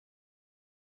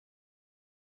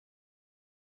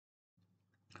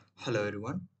Hello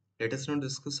everyone. Let us now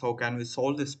discuss how can we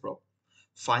solve this problem.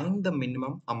 Find the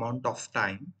minimum amount of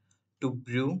time to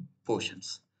brew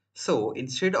potions. So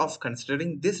instead of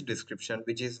considering this description,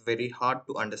 which is very hard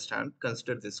to understand,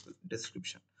 consider this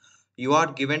description. You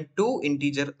are given two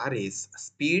integer arrays,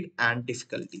 speed and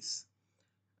difficulties,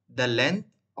 the length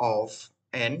of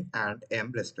n and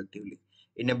m respectively.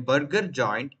 In a burger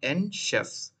joint, n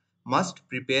chefs must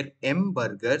prepare m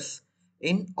burgers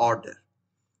in order.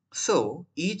 So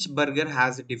each burger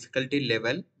has a difficulty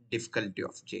level, difficulty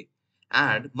of J,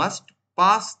 and must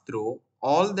pass through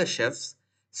all the chefs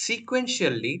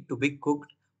sequentially to be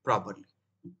cooked properly.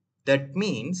 That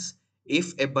means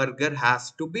if a burger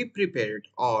has to be prepared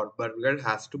or burger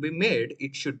has to be made,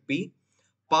 it should be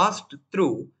passed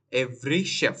through every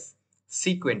chef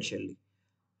sequentially.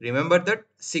 Remember that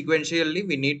sequentially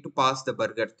we need to pass the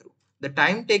burger through. The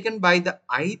time taken by the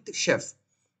ith chef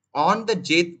on the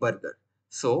jth burger.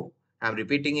 So I'm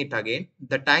repeating it again.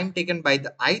 The time taken by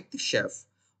the ith chef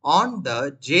on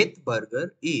the jth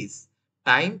burger is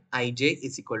time ij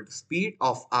is equal to speed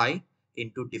of I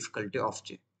into difficulty of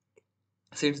j.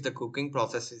 Since the cooking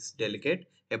process is delicate,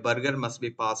 a burger must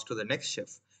be passed to the next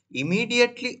chef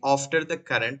immediately after the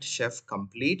current chef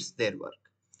completes their work.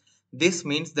 This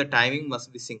means the timing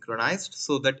must be synchronized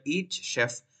so that each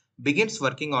chef begins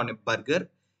working on a burger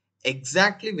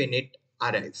exactly when it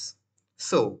arrives.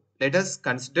 So let us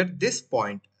consider this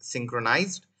point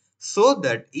synchronized so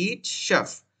that each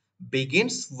chef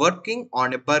begins working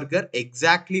on a burger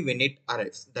exactly when it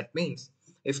arrives. That means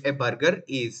if a burger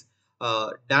is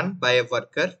done by a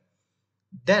worker,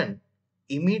 then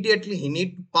immediately he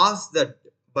need to pass that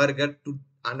burger to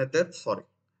another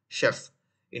chef.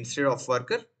 Instead of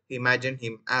worker, imagine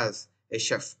him as a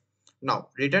chef. Now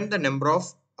return the number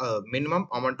of minimum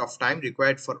amount of time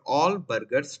required for all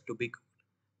burgers to be cooked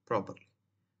properly.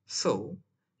 So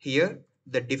here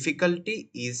the difficulty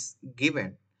is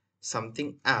given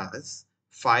something as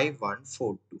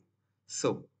 5142.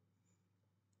 So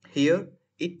here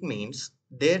it means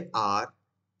there are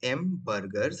m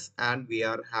burgers and we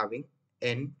are having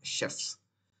n chefs.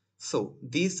 So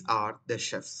these are the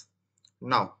chefs.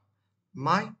 Now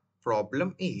my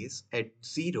problem is at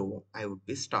 0 I would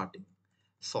be starting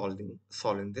solving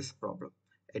this problem.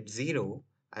 At 0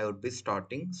 I would be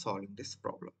starting solving this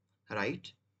problem,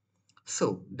 right?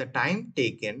 So the time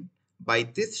taken by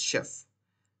this chef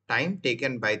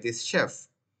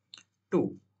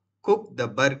to cook the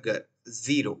burger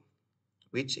 0,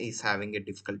 which is having a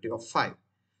difficulty of 5.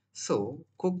 So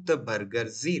cook the burger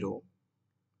 0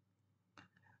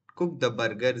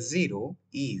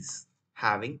 is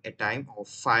having a time of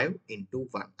 5 into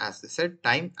 1. As I said,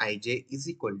 time ij is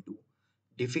equal to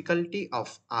difficulty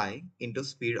of I into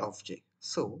speed of j.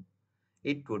 So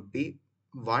it would be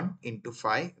 1 into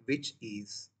 5, which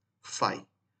is 5.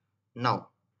 Now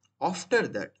after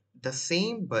that, the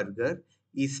same burger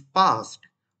is passed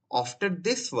after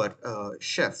this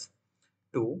chef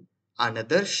to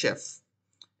another chef.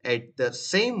 At the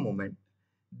same moment,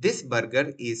 this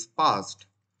burger is passed.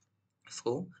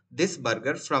 So this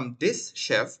burger from this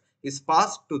chef is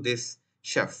passed to this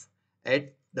chef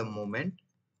at the moment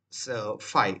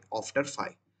 5, after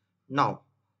 5. Now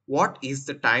what is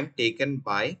the time taken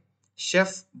by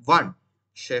chef 1?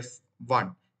 Chef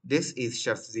 1. This is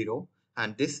chef 0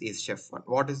 and this is chef 1.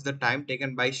 What is the time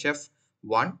taken by chef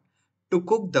 1 to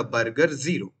cook the burger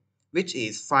 0, which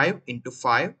is 5 into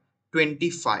 5,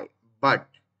 25. But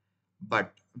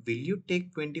will you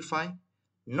take 25?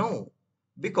 No,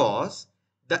 because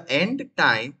the end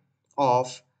time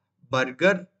of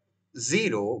burger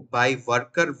 0 by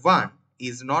worker 1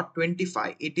 is not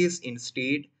 25. It is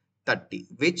instead 30,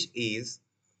 which is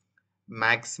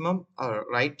maximum,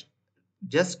 right?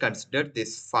 Just consider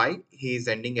this 5. He is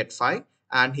ending at 5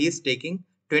 and he is taking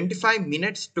 25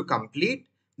 minutes to complete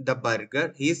the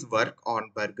burger, his work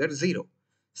on burger 0.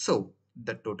 So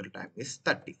the total time is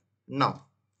 30. Now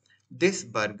this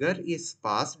burger is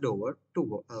passed over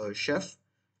to chef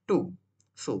 2.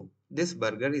 So this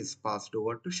burger is passed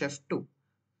over to chef 2.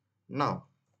 Now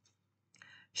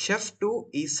chef 2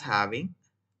 is having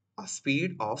a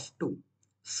speed of 2.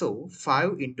 So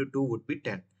 5 into 2 would be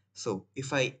 10. So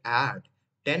if I add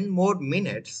 10 more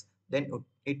minutes, then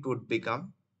it would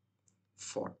become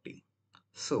 40.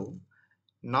 So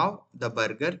now the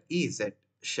burger is at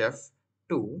chef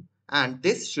 2 and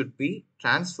this should be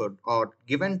transferred or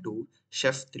given to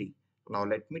chef 3. Now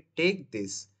let me take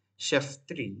this chef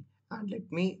 3 and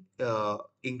let me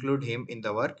include him in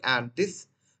the work, and this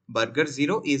burger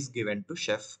 0 is given to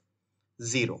chef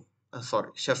 0.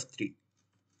 Chef 3.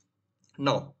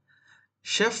 Now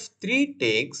chef 3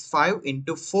 takes 5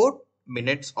 into 4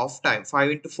 minutes of time.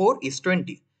 5 into 4 is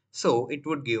 20. So it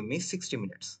would give me 60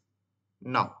 minutes.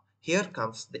 Now, here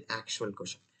comes the actual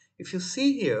question. If you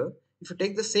see here, if you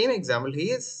take the same example,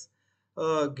 he is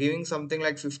giving something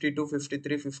like 52,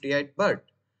 53, 58, but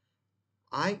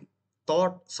I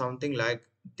thought something like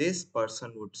this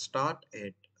person would start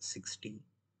at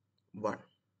 61.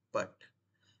 But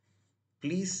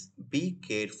please be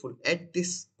careful at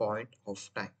this point of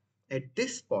time. At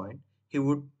this point, he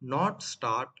would not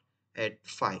start at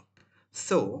 5.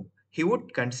 So, he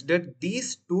would consider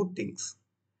these two things.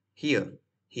 Here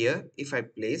if I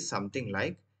place something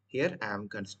like, here I am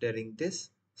considering this,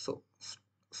 so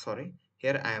sorry,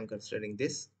 here I am considering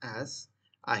this as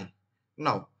I.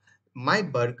 Now my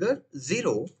burger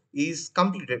 0 is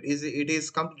completed, it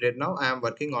is completed. Now I am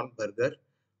working on burger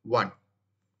 1.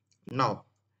 Now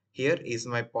here is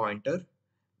my pointer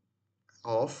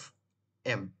of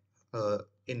M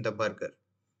in the burger.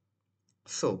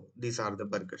 So these are the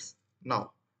burgers.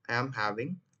 Now I am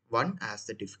having 1 as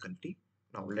the difficulty.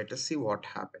 Now let us see what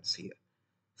happens here.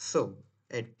 So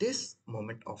at this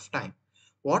moment of time,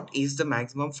 what is the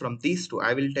maximum from these two?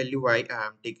 I will tell you why I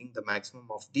am taking the maximum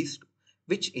of these two,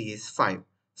 which is 5.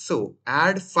 So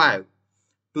add 5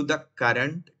 to the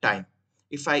current time.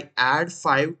 If I add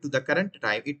 5 to the current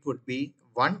time, it would be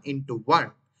 1 into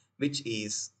 1, which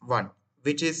is 1,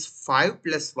 which is 5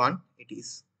 plus 1, it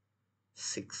is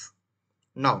 6.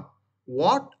 Now,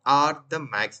 what are the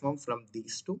maximum from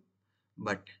these two?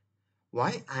 But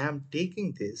why I am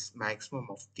taking this maximum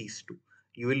of these two?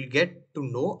 You will get to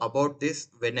know about this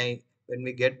when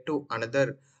we get to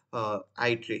another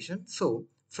iteration. So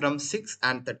from 6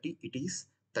 and 30, it is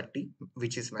 30,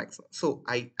 which is maximum. So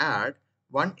I add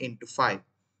 1 into 5,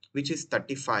 which is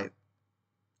 35.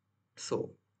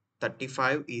 So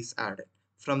 35 is added.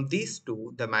 From these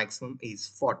two, the maximum is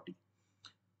 40.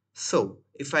 So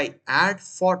if I add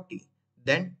 40,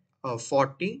 then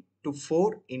 40 to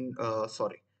 4 in,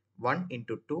 1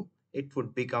 into 2, it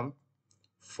would become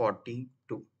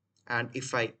 42. And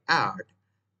if I add,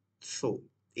 so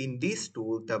in these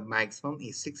two, the maximum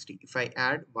is 60. If I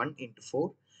add 1 into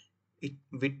 4,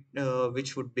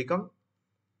 which would become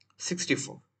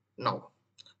 64. Now,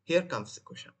 here comes the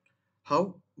question.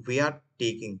 How we are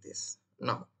taking this?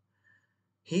 Now,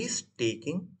 he is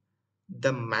taking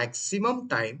the maximum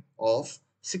time of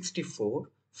 64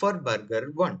 for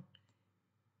burger 1.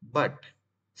 But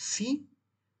see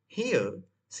here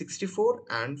 64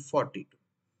 and 42.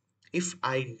 If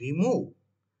I remove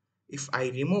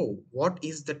what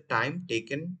is the time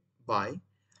taken by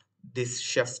this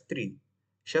chef 3?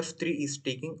 Chef 3 is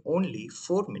taking only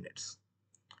 4 minutes.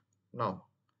 Now,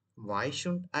 why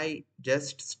shouldn't I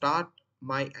just start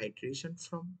my iteration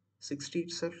from 60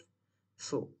 itself?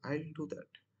 So I'll do that.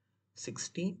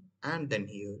 60 and then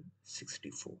here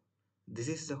 64. This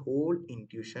is the whole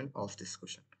intuition of this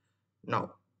question.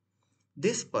 Now,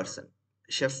 this person,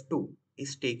 chef 2,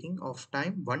 is taking of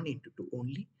time 1 into 2,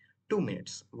 only 2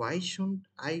 minutes. Why shouldn't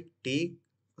I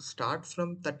start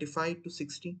from 35 to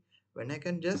 60 when I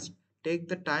can just take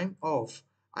the time of,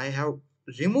 I have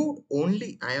removed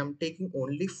only, I am taking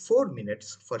only 4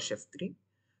 minutes for chef 3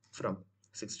 from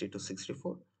 60 to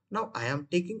 64. Now I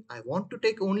want to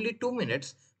take only 2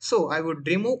 minutes. So I would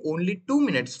remove only 2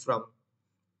 minutes from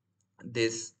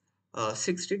this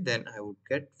 60, then I would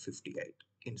get 58.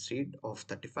 Instead of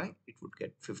 35, it would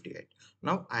get 58.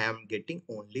 Now I am getting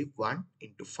only 1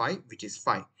 into 5, which is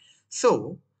 5.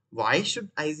 So why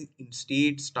should I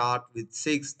instead start with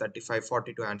 6, 35,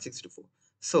 42 and 64?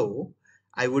 So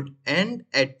I would end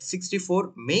at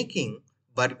 64, making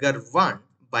burger 1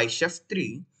 by chef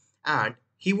 3, and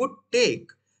he would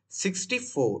take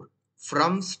 64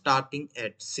 from starting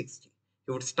at 60.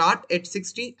 He would start at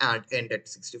 60 and end at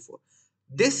 64.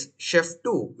 This chef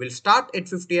 2 will start at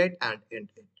 58 and end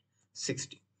at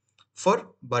 60 for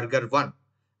burger 1.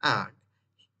 And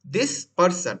this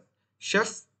person,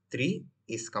 chef 3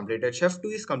 is completed, chef 2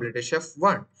 is completed, chef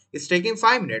 1 is taking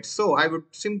 5 minutes. So I would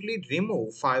simply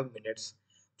remove 5 minutes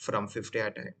from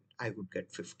 58 and I would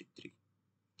get 53.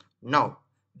 Now,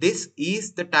 this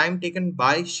is the time taken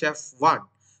by chef 1.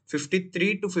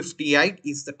 53 to 58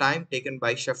 is the time taken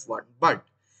by chef 1. But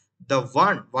the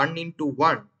 1 into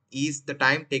 1 is the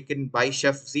time taken by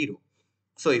chef 0.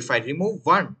 So if I remove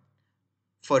 1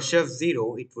 for chef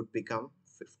 0, it would become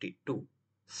 52.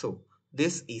 So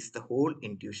this is the whole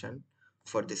intuition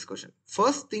for this question.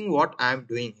 First thing what I am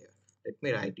doing here, let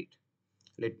me write it.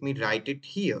 Let me write it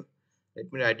here.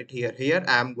 Let me write it here. Here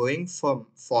I am going from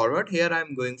forward. Here I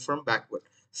am going from backward.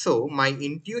 So my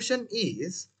intuition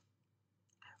is,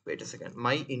 wait a second.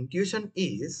 My intuition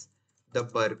is the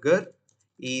burger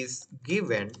is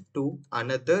given to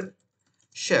another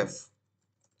chef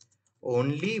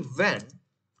only when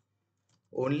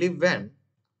only when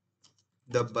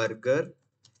the burger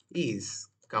is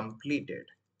completed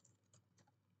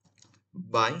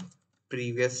by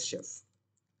previous chef.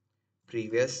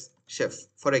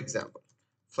 For example,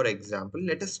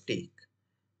 let us take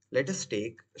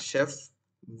chef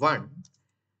 1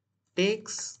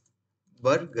 takes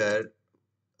burger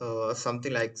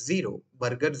something like 0,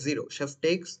 burger 0. Chef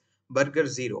takes burger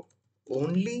 0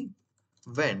 only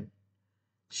when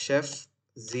chef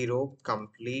 0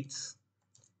 completes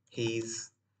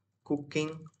his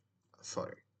cooking,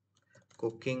 sorry,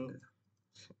 cooking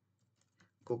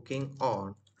cooking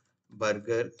on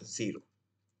burger 0.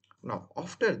 Now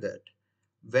after that,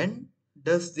 when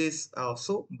does this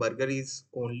so burger is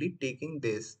only taking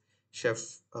this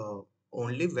chef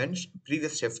only when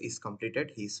previous chef is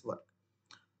completed his work.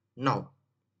 Now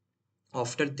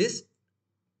after this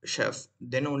chef,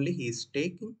 then only he is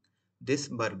taking this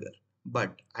burger,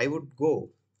 but I would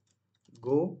go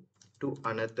to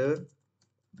another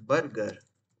burger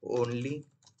only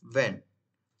when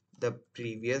the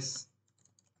previous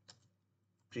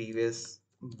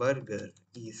burger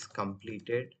is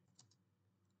completely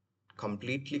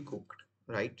cooked,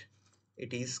 right?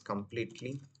 It is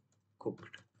completely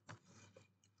cooked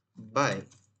by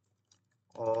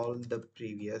all the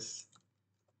previous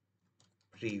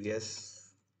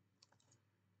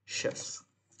chefs.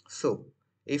 So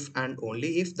if and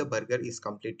only if the burger is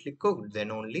completely cooked,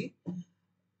 then only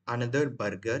another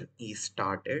burger is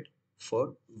started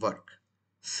for work.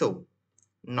 So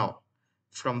now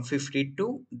from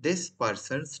 52 this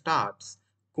person starts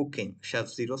cooking. Chef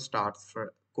 0 starts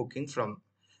for cooking from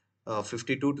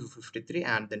 52 to 53,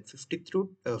 and then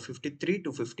 53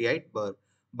 to 58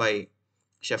 by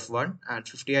chef 1, and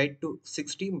 58 to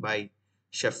 60 by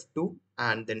chef 2,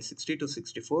 and then 60 to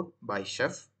 64 by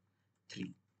chef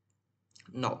 3.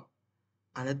 Now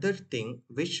another thing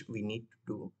which we need to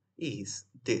do is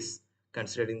this,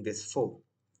 considering this 4.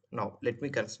 Now let me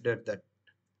consider that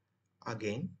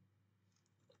again.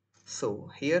 So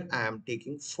here I am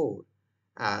taking 4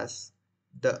 as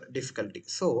the difficulty.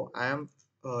 So I am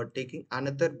taking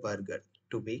another burger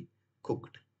to be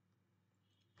cooked.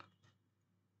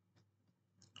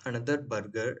 Another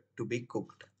burger to be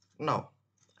cooked. Now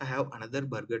I have another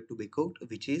burger to be cooked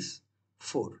which is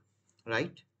 4,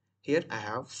 right? Here I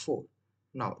have 4.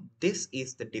 Now this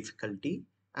is the difficulty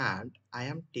and I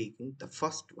am taking the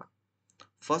first one,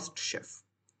 first chef.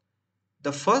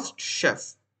 The first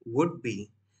chef would be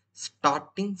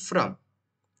starting from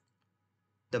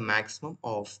the maximum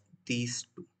of these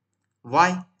two.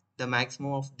 Why the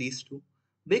maximum of these two?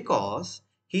 Because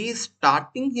he is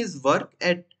starting his work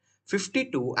at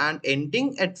 52 and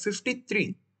ending at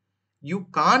 53. You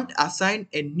can't assign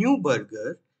a new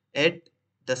burger at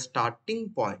the starting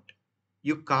point.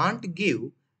 You can't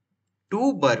give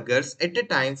 2 burgers at a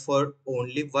time for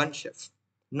only one chef.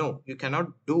 No, you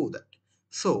cannot do that.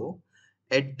 So,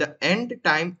 at the end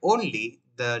time only,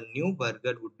 the new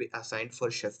burger would be assigned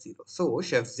for Chef 0. So,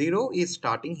 Chef 0 is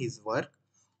starting his work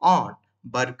on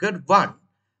burger 1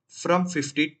 from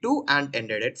 52 and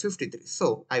ended at 53.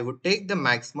 So, I would take the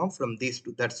maximum from these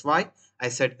two. That's why I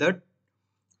said that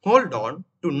hold on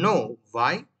to know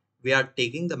why we are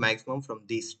taking the maximum from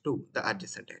these two, the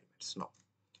adjacent elements. Now,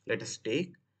 let us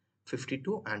take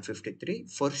 52 and 53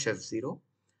 for chef 0.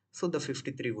 So the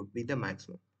 53 would be the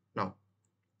maximum. Now,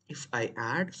 if I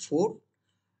add 4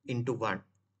 into 1,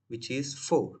 which is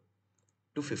 4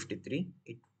 to 53,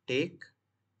 it take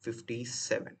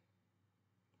 57.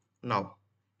 Now,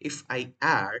 if I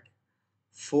add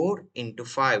 4 into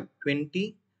 5,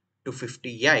 20 to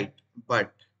 58,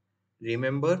 but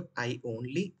remember I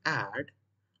only add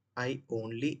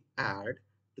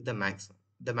to the maximum.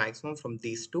 The maximum from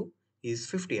these two is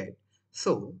 58.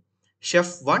 So,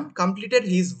 chef 1 completed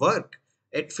his work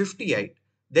at 58.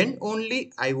 Then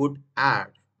only I would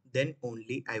add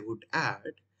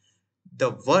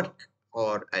the work,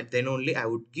 or then only I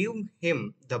would give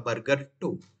him the burger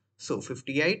 2. So,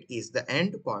 58 is the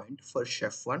end point for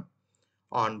chef 1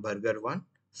 on burger 1.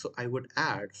 So, I would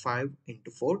add 5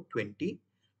 into 4, 20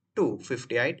 to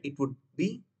 58. It would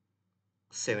be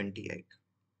 78.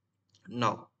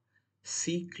 Now,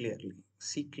 see clearly.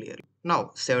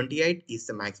 Now, 78 is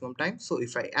the maximum time. So,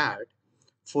 if I add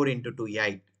 4 into 2,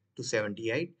 8 to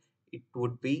 78, it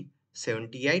would be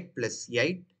 78 plus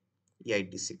 8,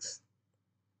 86.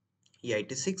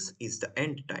 86 is the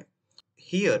end time.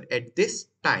 Here, at this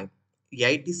time,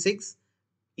 86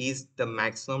 is the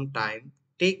maximum time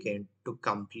taken to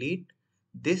complete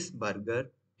this burger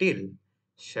till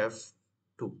chef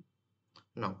 2.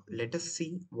 Now, let us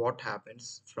see what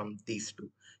happens from these two.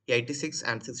 86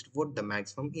 and 64, the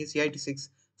maximum is 86.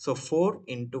 So, 4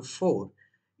 into 4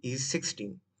 is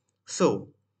 16. So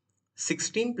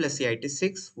 16 plus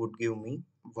 86 would give me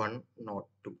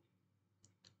 102.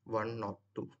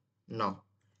 102. Now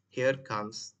here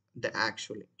comes the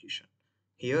actual intuition.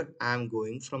 Here I am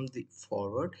going from the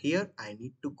forward. Here I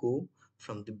need to go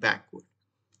from the backward.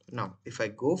 Now if I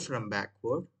go from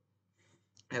backward,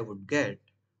 I would get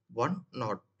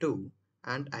 102,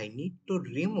 and I need to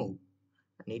remove.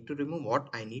 What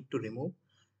I need to remove.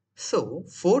 So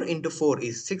 4 into 4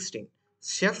 is 16.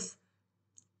 Chef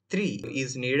 3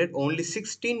 is needed only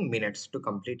 16 minutes to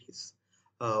complete his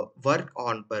work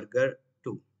on burger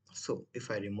 2. So if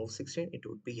I remove 16, it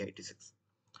would be 86.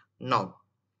 Now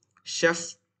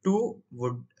chef 2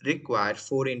 would require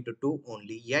 4 into 2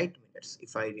 only 8 minutes.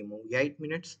 If I remove 8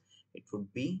 minutes, it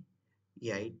would be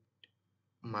 8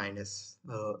 minus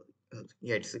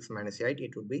 86 minus 8,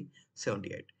 it would be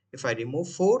 78. If I remove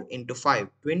 4 into 5,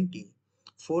 20.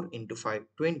 4 into 5,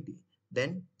 20.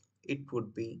 Then it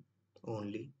would be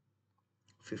only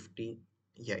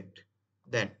 58.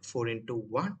 Then 4 into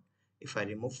 1, if I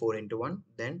remove 4 into 1,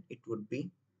 then it would be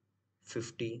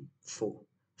 54.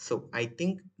 So I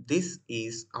think this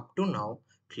is up to now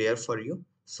clear for you.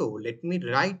 So let me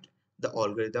write the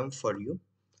algorithm for you.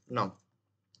 Now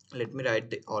let me write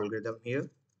the algorithm here.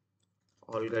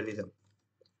 Algorithm.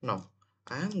 Now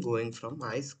I am going from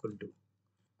I is equal to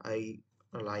I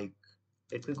like,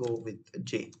 let me go with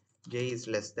j. J is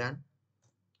less than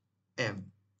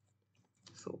m.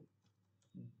 So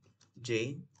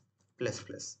j plus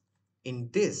plus. In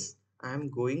this I am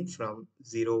going from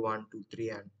 0, 1, 2, 3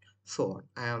 and so on.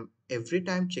 I am every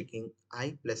time checking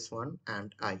I plus 1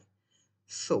 and I.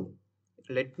 So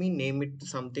let me name it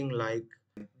something like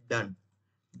done.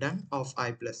 Done of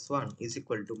I plus 1 is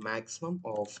equal to maximum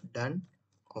of done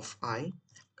of I,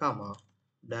 comma,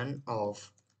 done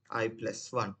of I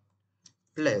plus 1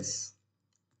 plus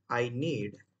I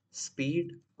need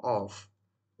speed of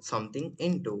something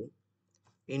into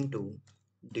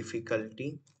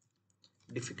difficulty.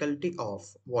 Difficulty of,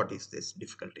 what is this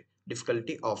difficulty?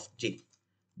 Difficulty of j.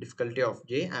 Difficulty of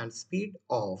j and speed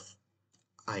of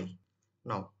I.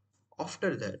 Now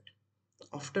after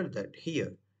that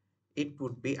here it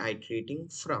would be iterating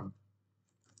from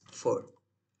for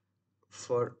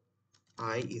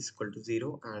I is equal to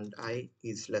 0 and I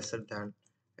is lesser than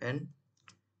n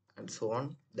and so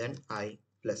on, then I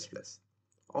plus plus.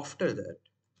 After that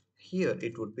here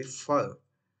it would be for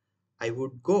I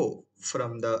would go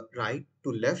from the right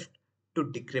to left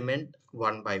to decrement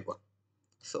one by one.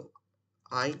 So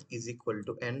I is equal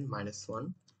to n minus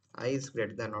 1, I is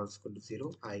greater than or equal to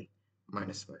 0, I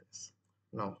minus minus.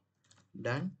 Now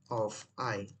done of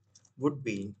I would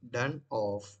be done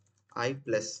of I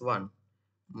plus 1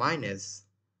 minus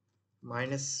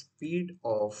speed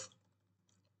of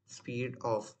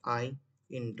I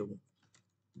into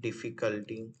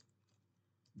difficulty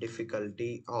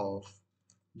of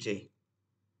j.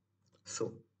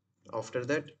 So after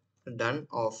that done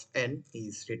of n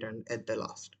is written at the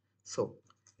last. So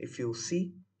if you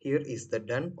see, here is the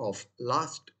done of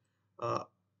uh,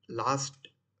 last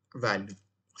value.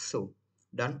 So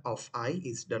done of I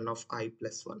is done of I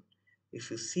plus 1.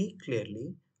 If you see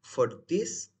clearly, for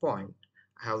this point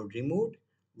I have removed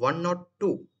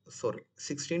 102, sorry,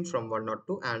 16 from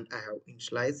 102, and I have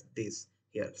initialized this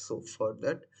here. So for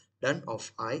that, done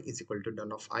of I is equal to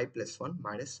done of I plus 1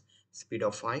 minus speed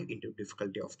of I into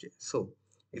difficulty of j. So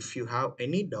if you have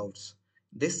any doubts,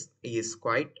 this is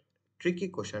quite tricky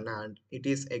question and it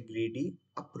is a greedy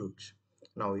approach.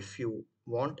 Now if you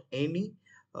want any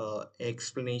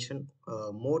explanation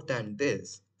more than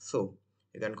this, so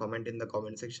you can comment in the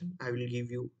comment section. I will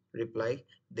give you reply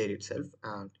there itself.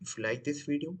 And if you like this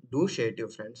video, do share it to your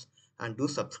friends and do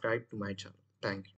subscribe to my channel. Thank you.